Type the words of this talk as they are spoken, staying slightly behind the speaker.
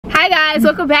guys,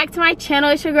 welcome back to my channel.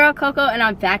 It's your girl Coco and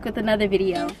I'm back with another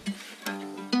video.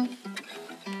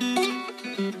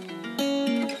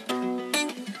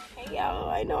 Hey y'all,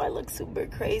 I know I look super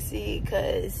crazy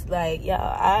because like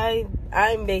y'all,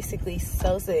 I'm basically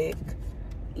so sick.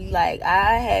 Like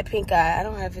I had pink eye. I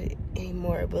don't have it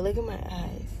anymore, but look at my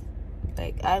eyes.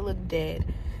 Like I look dead.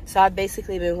 So I've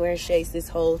basically been wearing shades this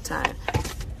whole time.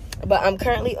 But I'm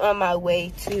currently on my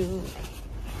way to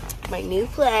my new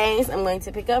place. I'm going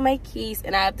to pick up my keys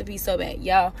and I have to pee so bad.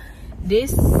 Y'all,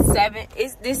 this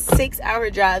 6-hour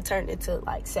drive turned into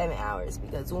like 7 hours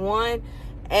because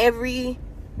every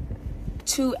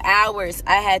 2 hours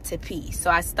I had to pee. So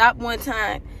I stopped one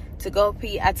time to go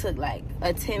pee. I took like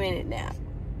a 10-minute nap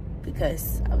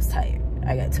because I was tired.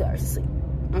 I got 2 hours of sleep.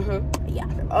 Yeah.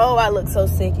 Oh, I look so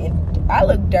sick and I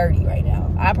look dirty right now.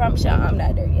 I promise y'all I'm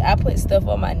not dirty. I put stuff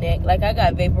on my neck. Like I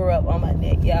got vapor rub on my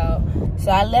neck, y'all.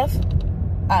 So I left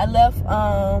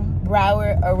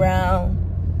Broward around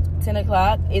 10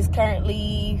 o'clock. It's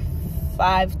currently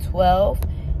 5:12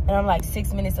 and I'm like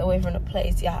 6 minutes away from the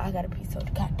place. Y'all, I gotta pee so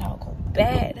god doggone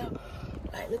bad.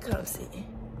 Like look how I'm sitting.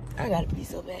 I gotta pee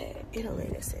so bad. It don't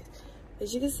make no sense.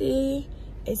 As you can see,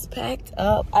 it's packed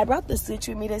up. I brought the switch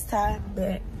with me this time,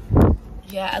 but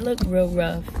yeah, I look real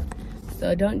rough.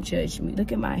 So don't judge me.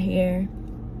 Look at my hair.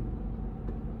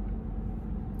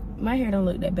 My hair don't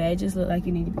look that bad. It just look like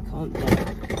you need to be combed down.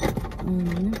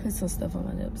 Let me put some stuff on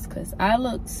my lips because I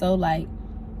look so like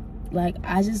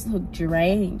I just look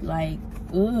drained. Like,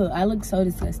 ugh, I look so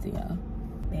disgusting, y'all.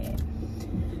 Bad.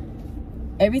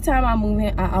 Every time I move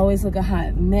in, I always look a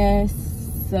hot mess.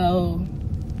 So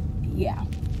yeah,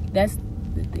 that's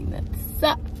the thing that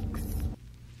sucks.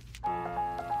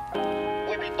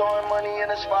 We be throwing money in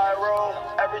a spiral.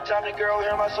 Every time the girl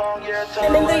hear my song, yeah, tell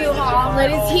I'm in the U-Haul, but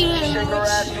it's huge.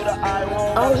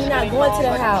 Oh, we're not going to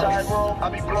the house.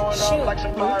 Shoot.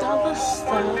 Moved all the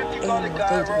stuff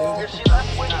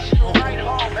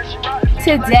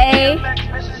and today,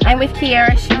 I'm with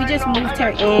Kiara. We just moved her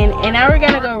in, and now we're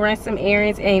gonna go run some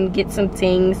errands and get some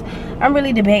things. I'm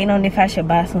really debating on if I should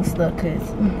buy some stuff, because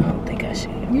I don't think I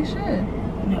should. You should.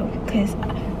 No, because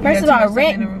first of all,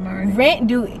 rent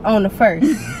due on the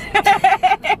 1st.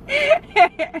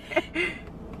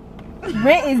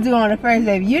 Rent is due on the 1st,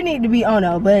 baby. You need to be on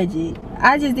a budget.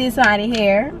 I just did somebody's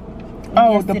hair.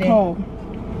 Oh, yesterday. The pole.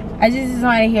 I just did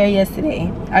somebody's hair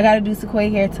yesterday. I gotta do Sequoia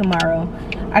hair tomorrow.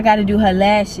 I gotta do her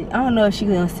lashes. I don't know if she's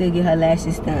gonna still get her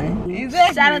lashes done.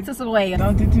 Exactly. Shout out to Sequoia.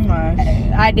 Don't do too much.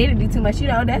 I didn't do too much. You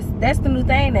know, that's the new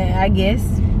thing now, I guess.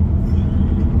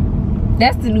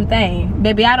 That's the new thing.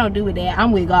 Baby, I don't do with that.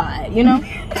 I'm with God, you know?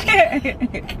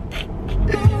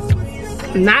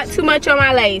 Not too much on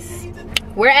my lace.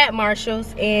 We're at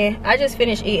Marshall's and I just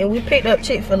finished eating. We picked up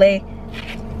Chick-fil-A.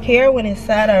 Hair went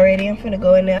inside already. I'm finna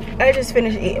go in there. I just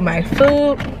finished eating my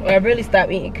food. Well, I really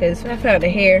stopped eating because I found the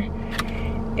hair.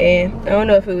 And I don't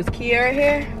know if it was Kiara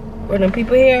hair or them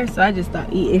people hair, so I just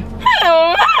stopped eating.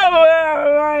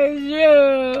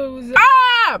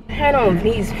 I had on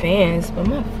these Vans, but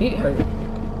my feet hurt.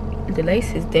 The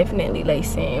lace is definitely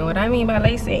lacing. And what I mean by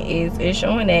lacing is it's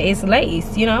showing that it's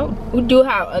lace, you know? We do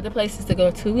have other places to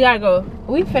go to. We gotta go.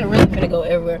 We really finna go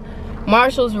everywhere.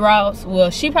 Marshall's, Ross. Well,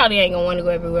 she probably ain't gonna want to go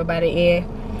everywhere by the end.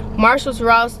 Marshall's,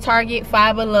 Ross, Target,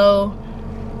 Five Below,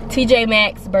 TJ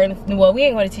Maxx, Burlington. Well, we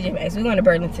ain't going to TJ Maxx. We're going to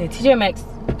Burlington. TJ Maxx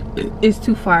is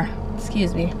too far.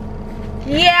 Excuse me.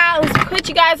 Yeah, let's put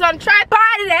you guys on a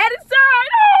tripod and head inside.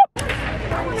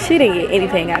 Oh! She didn't get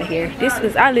anything out of here. This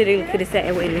was, I literally could have sat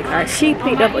and waited in the car. She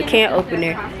picked up a can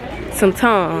opener, some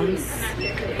Toms,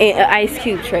 and an ice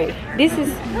cube tray. This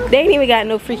is, they ain't even got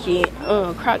no freaking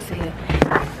Crocs in here.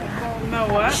 No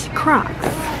what? Crocs.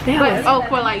 But, oh,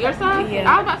 for like your size?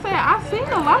 Yeah. I was about to say, I've seen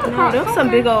a lot of Crocs. No, them some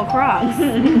big old Crocs.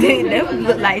 they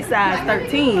look like size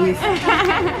 13s.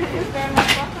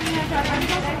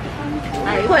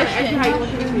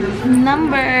 Question.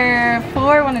 Number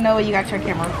 4, want to know where you got your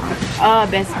camera from?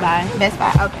 Best Buy. Best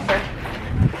Buy, okay.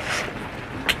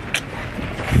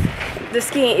 The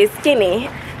skin is skinny.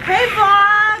 Hey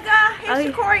vlog!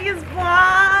 Here's Shacoria's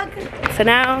vlog. So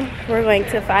now we're going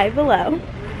to Five Below.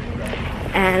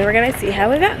 And we're gonna see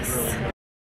how it goes.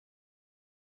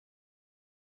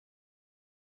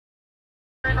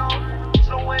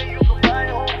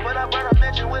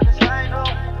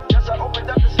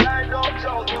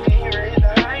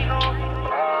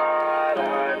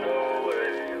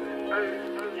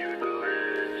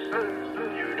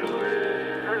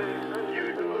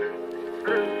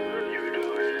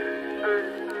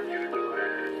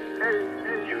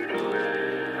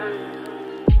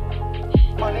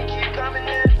 Money keep coming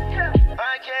in,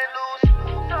 I can't lose.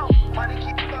 Money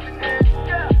keep coming in,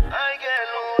 I can't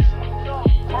lose.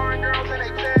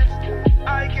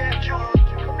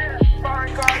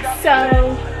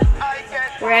 So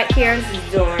we're at Kiara's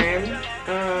dorm.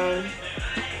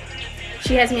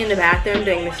 She has me in the bathroom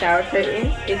doing the shower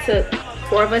curtain. It took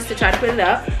 4 of us to try to put it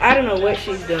up. I don't know what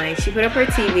she's doing. She put up her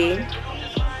TV.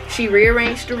 She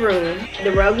rearranged the room.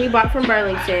 The rug we bought from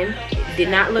Burlington did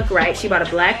not look right. She bought a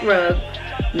black rug.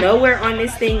 Nowhere on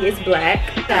this thing is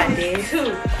black. Got this. 2.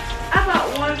 I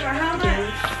bought 1 for how much?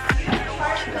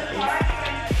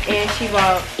 And she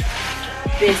bought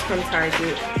this from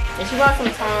Target. And she bought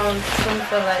some tongs, some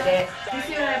stuff like that. You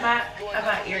see what I bought? I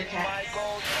bought ear caps.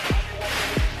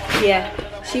 Yeah,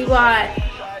 she bought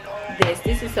this.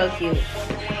 This is so cute.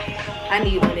 I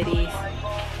need one of these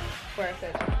for a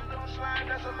cushion.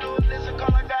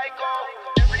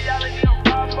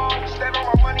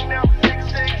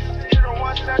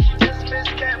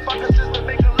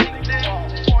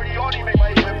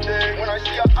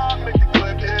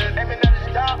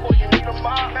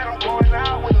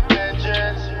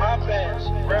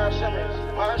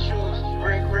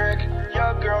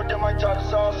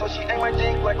 So she ain't my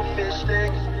dick like a fish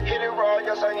stick. Hit it raw,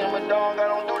 yes I am a dog. I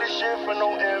don't do this shit for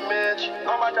no image.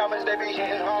 All my diamonds, they be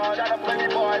hitting hard. Try to play me,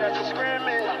 boy, that's a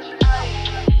scrimmage.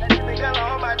 That nigga got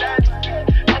on my dad.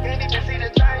 I can't even see the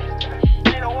time.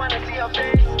 They don't wanna see her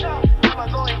face. I'ma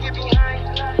go and get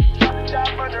behind. Drop the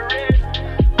top on the red.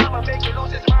 I'ma make you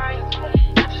lose his mind.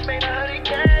 I just made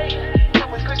 100K. I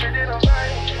was quicker than a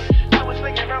vine. I was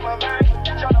flicking from my mind.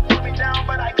 Try to put me down,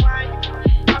 but I climbed.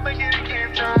 I'ma get it,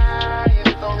 keep trying.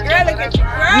 Girl, look at you,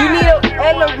 girl. You need a,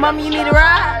 hey look, mama, you need a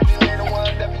ride.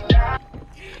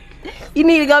 You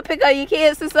need to go pick up your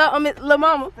kids or something, little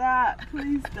mama. Stop,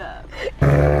 please stop.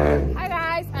 Hi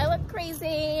guys, I look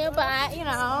crazy, but you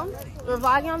know, we're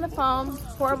vlogging on the phone.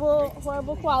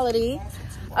 Horrible quality.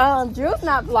 Drew's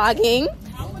not vlogging.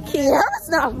 Kiara's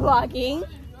not vlogging.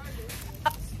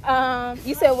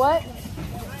 You said what?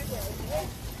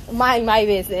 Mind my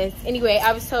business. Anyway,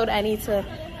 I was told I need to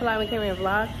pull out my camera and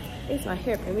vlog. It's my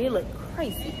hair for me. It look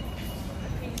crazy.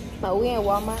 But we in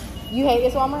Walmart. You hate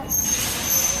this Walmart?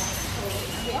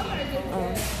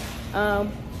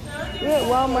 We're at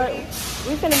Walmart.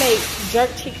 We're gonna make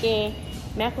jerk chicken,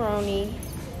 macaroni,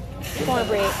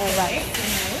 cornbread, and rice.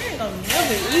 We ain't gonna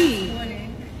never eat.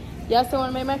 Y'all still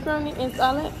wanna make macaroni and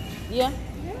salad? Yeah?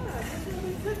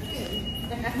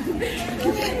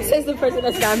 Since the person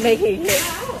that's not making it.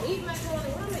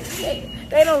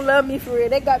 They don't love me for real.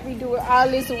 They got me doing all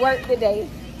this work today.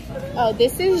 Oh,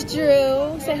 this is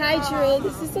Drew. Say hi, Drew.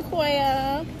 This is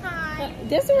Sequoia. Hi.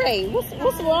 Desiree, what's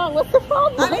wrong? What's the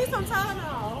problem? I need some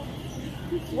Tylenol.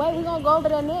 Wait, we're gonna go over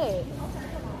there next.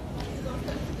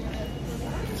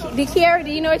 Kiara,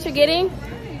 do you know what you're getting?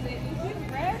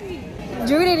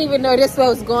 Drew didn't even know this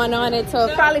was going on until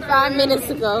probably 5 minutes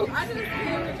ago. I just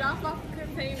wanted to drop off a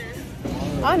container.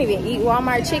 I don't even eat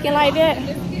Walmart chicken like that,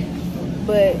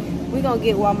 but we're gonna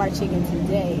get Walmart chicken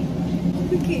today.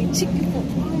 We get chicken from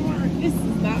Walmart. This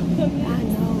is not cooking. I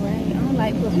know, right? I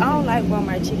don't like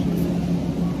Walmart chicken.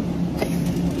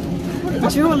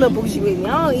 Drew a little bougie with me. I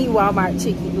don't eat Walmart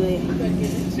chicken, but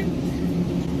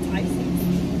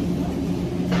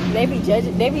they be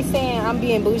judging. They be saying I'm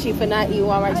being bougie for not eating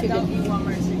Walmart chicken. I don't eat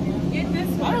Walmart chicken. Get this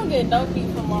one. I don't get no meat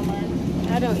from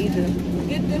Walmart. I don't either.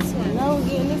 Get this one. No, I'm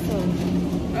getting this one.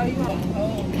 Oh, you want?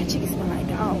 Oh. That chicken smell like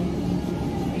dog.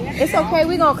 It's okay.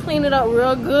 We're gonna clean it up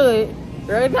real good,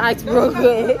 real nice, real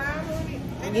good.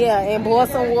 Yeah, and boil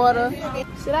some water. We're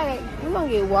gonna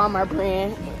get Walmart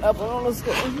brand up on the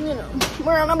school. You know,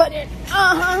 we're on about it.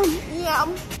 Yeah.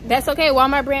 That's okay.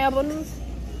 Walmart brand up on this.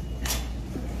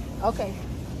 Okay.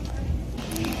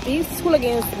 These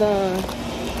hooligans done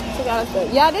took out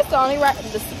stuff. Yeah, this the only rice.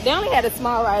 They only had a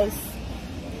small rice.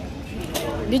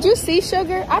 Did you see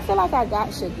sugar? I feel like I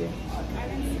got sugar.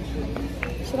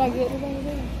 Should I get it?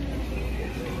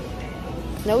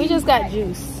 No, we just got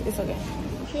juice. It's okay.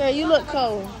 Here, you look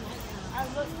cold. I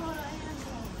look cold.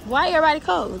 Why everybody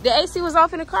cold? The AC was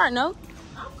off in the car, no?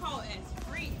 I'm cold as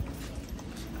freak.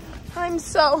 I'm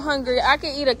so hungry. I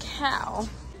could eat a cow.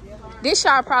 This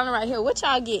y'all problem right here. What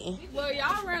y'all getting? Well,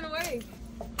 y'all ran away.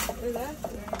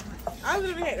 I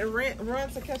literally had to run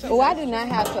to catch up. Oh, I do not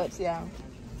have cups, y'all.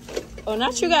 Oh,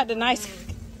 not you got the nice.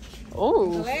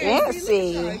 Oh,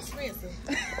 fancy.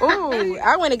 Oh,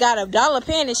 I went and got a $1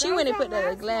 pen and she went and put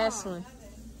the glass one.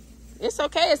 It's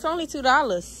okay. It's only $2.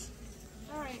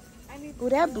 All right. Oh,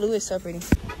 that blue is so pretty.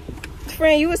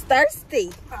 Friend, you was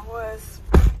thirsty. I was.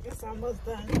 It's almost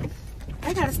done.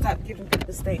 I gotta stop giving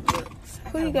people stank looks.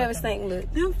 Who you gave a stank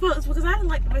look? Them folks, because I didn't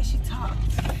like the way she talked.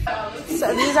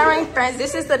 So these are my friends.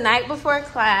 This is the night before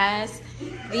class.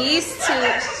 These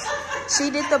two, she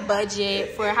did the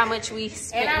budget for how much we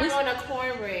spent. And I'm doing a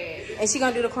cornbread. And she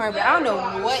gonna do the cornbread. I don't know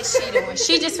what she doing.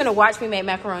 She just finna watch me make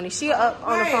macaroni. She up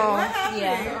on the phone.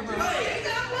 Yeah.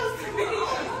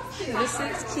 This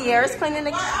is Kiara's cleaning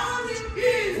the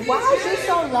kitchen. Why is you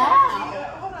so loud?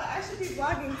 Hold on, I should be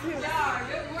vlogging too.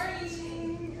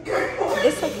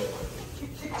 It's a...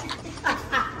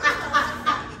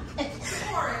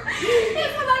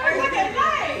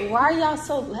 Why are y'all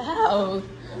so loud?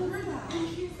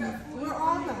 We're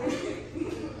all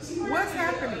live. What's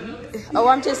happening? Oh,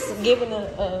 I'm just giving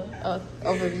a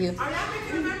overview. Are y'all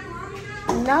making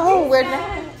macaroni? No, we're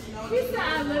not. She said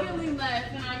I literally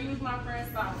left and I used my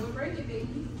friend's sauce. We're bringing it.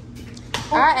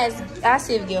 I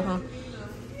see if Gil home.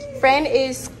 Friend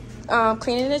is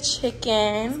cleaning the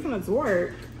chicken. It's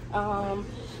work.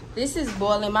 This is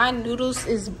boiling. My noodles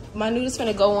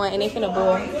finna go on and they finna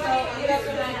boil.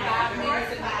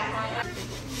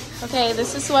 Okay,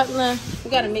 this is what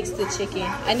we gotta mix the chicken.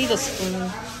 I need a spoon.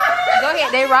 Go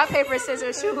ahead. They rock, paper,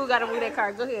 scissors, shoot. Who gotta move that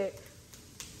card? Go ahead.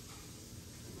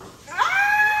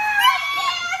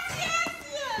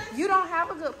 You don't have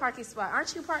a good parking spot.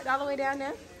 Aren't you parked all the way down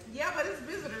there? Yeah, but it's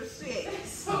visitor shit.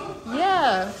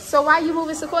 Yeah. So why you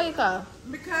moving Sequoia car?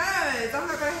 Because I'm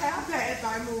not gonna have that if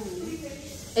I move.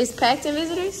 It's packed in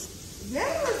visitors?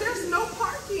 Yes, there's no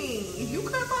parking. If you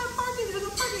couldn't find parking, there's no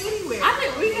parking anywhere. I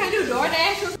think we can do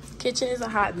DoorDash. Kitchen is a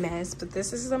hot mess, but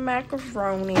this is a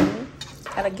macaroni.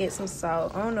 Gotta get some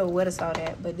salt. I don't know where the salt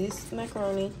at, but this is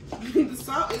macaroni. The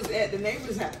salt is at the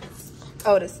neighbor's house.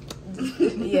 Oh, this.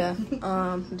 Yeah.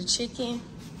 The chicken.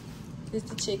 This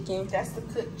the chicken. That's the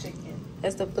cooked chicken.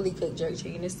 That's the fully cooked jerk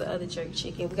chicken. This the other jerk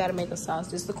chicken. We gotta make a sauce.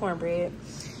 This is the cornbread.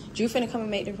 Drew finna come and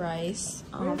make the rice.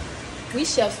 We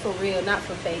chefs for real, not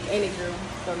for fake. Ain't it, Drew?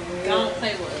 For real. Don't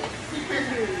play with us.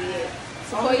 Period.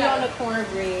 Sequoia on the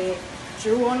cornbread.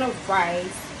 Drew on the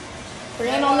rice.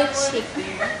 Friend on the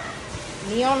chicken.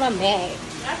 Me on the mac.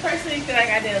 I personally feel like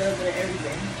I did a little bit of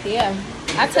everything. Yeah.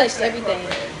 I touched everything.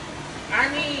 I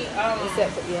need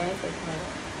Except for,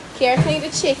 Kiara cleaned the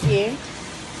chicken.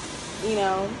 You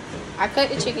know, I cut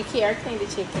the chicken. Kiara cleaned the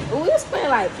chicken. Ooh, we was playing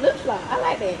like flip flop. I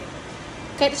like that.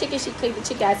 Cut the chicken. She cleaned the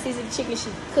chicken. I seasoned the chicken. She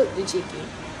cooked the chicken.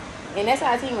 And that's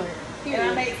how teamwork. And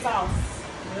I made sauce.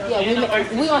 Yeah,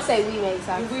 we gonna say we made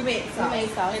sauce. We made sauce. We made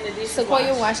sauce. And the dishes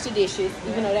Sequoia washed. washed the dishes.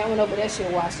 Even though that one over there should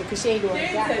wash it because she ain't doing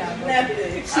a goddamn thing.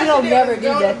 Nothing. She don't never do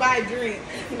Go that. to buy drinks.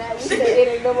 Now, we said it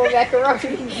ain't no more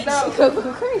macaroni. No. She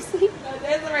go crazy.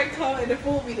 That's the right color and the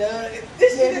food be done.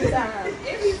 This shit is time.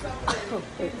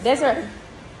 That's right.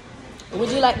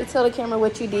 Would you like to tell the camera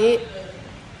what you did?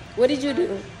 What did you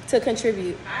do to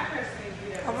contribute?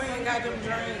 I went and got them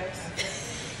drinks.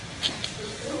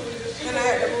 And I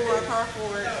had to move my car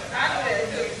forward.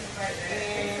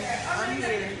 And I'm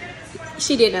here.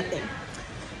 She did nothing.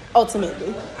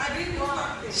 Ultimately.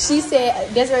 She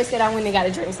said, Desiree said I went and got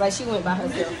a drink. Like she went by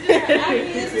herself.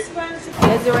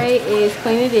 Desiree is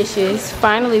cleaning dishes.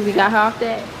 Finally, we got her off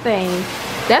that thing.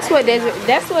 That's what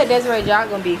Desiree job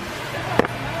gonna be.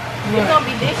 It's gonna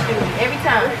be dish duty every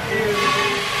time.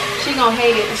 She gonna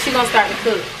hate it. She gonna start to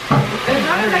cook. As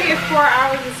long as I get 4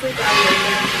 hours of sleep, I'll be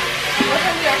okay. What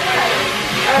time you got class?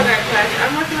 Oh, I got class.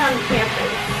 I'm working on the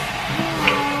campus.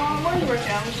 What are you working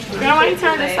on? Girl, why you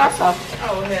turn this sauce off?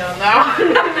 Oh, hell no.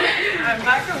 I'm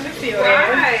not coming to feel it.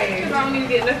 Why? Because I don't need to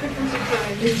get nothing from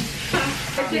Chick-fil-A.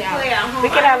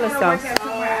 Look at our little sauce.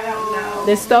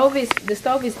 The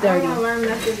stove is dirty. I don't learn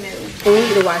nothing new. We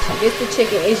need to wash it. It's the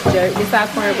chicken. It's jerk. It's our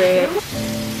cornbread.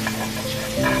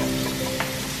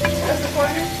 That's the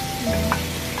corner?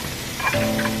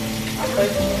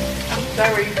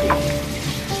 Sorry.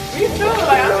 You feel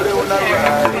like I'm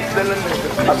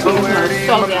So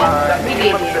good. We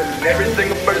did it. Every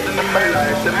single person in my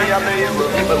life tell me I'm a hero,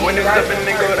 but when it's up and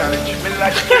they go down, they treat me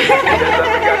like a I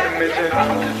got to mention, I'm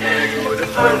just gonna go to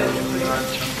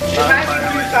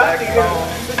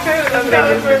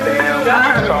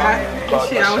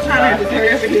Shit, I was trying to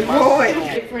deter for this boy.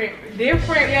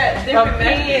 Different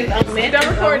opinions on men. Don't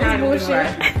record this bullshit.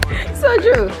 So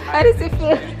Drew, how does it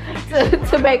feel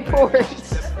to make porridge?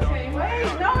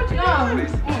 Wait, no, what you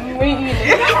doing? We eat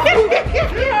it.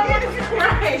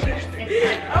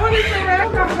 I want to say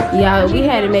right. Y'all, we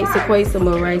had to make Sequoia some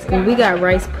more rice because we got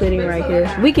rice pudding right here.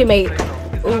 We can make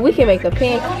a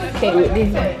pancake with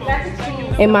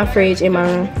this in my fridge in my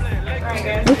room.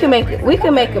 We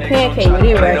can make a pancake with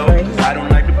it right here. I don't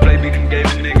like to play, we can give a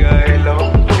nigga a halo.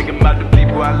 Thinking about the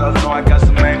people I lost, know I got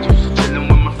some angels. Chilling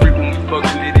with my freak when we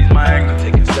fucking it, he's my angle.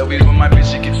 Taking selfies with my bitch,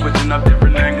 she keep switching up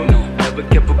different angles. Never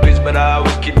kept a bitch, but I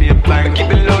always keep me a plan.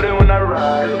 Keep it loaded when I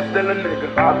ride, I'm still a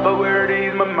nigga. I fuck where it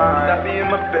is, my mind. I be in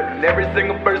my bed, and every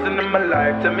single person in my life.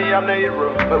 I'm the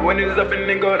hero. But when it's up and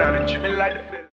then go down and treat me like the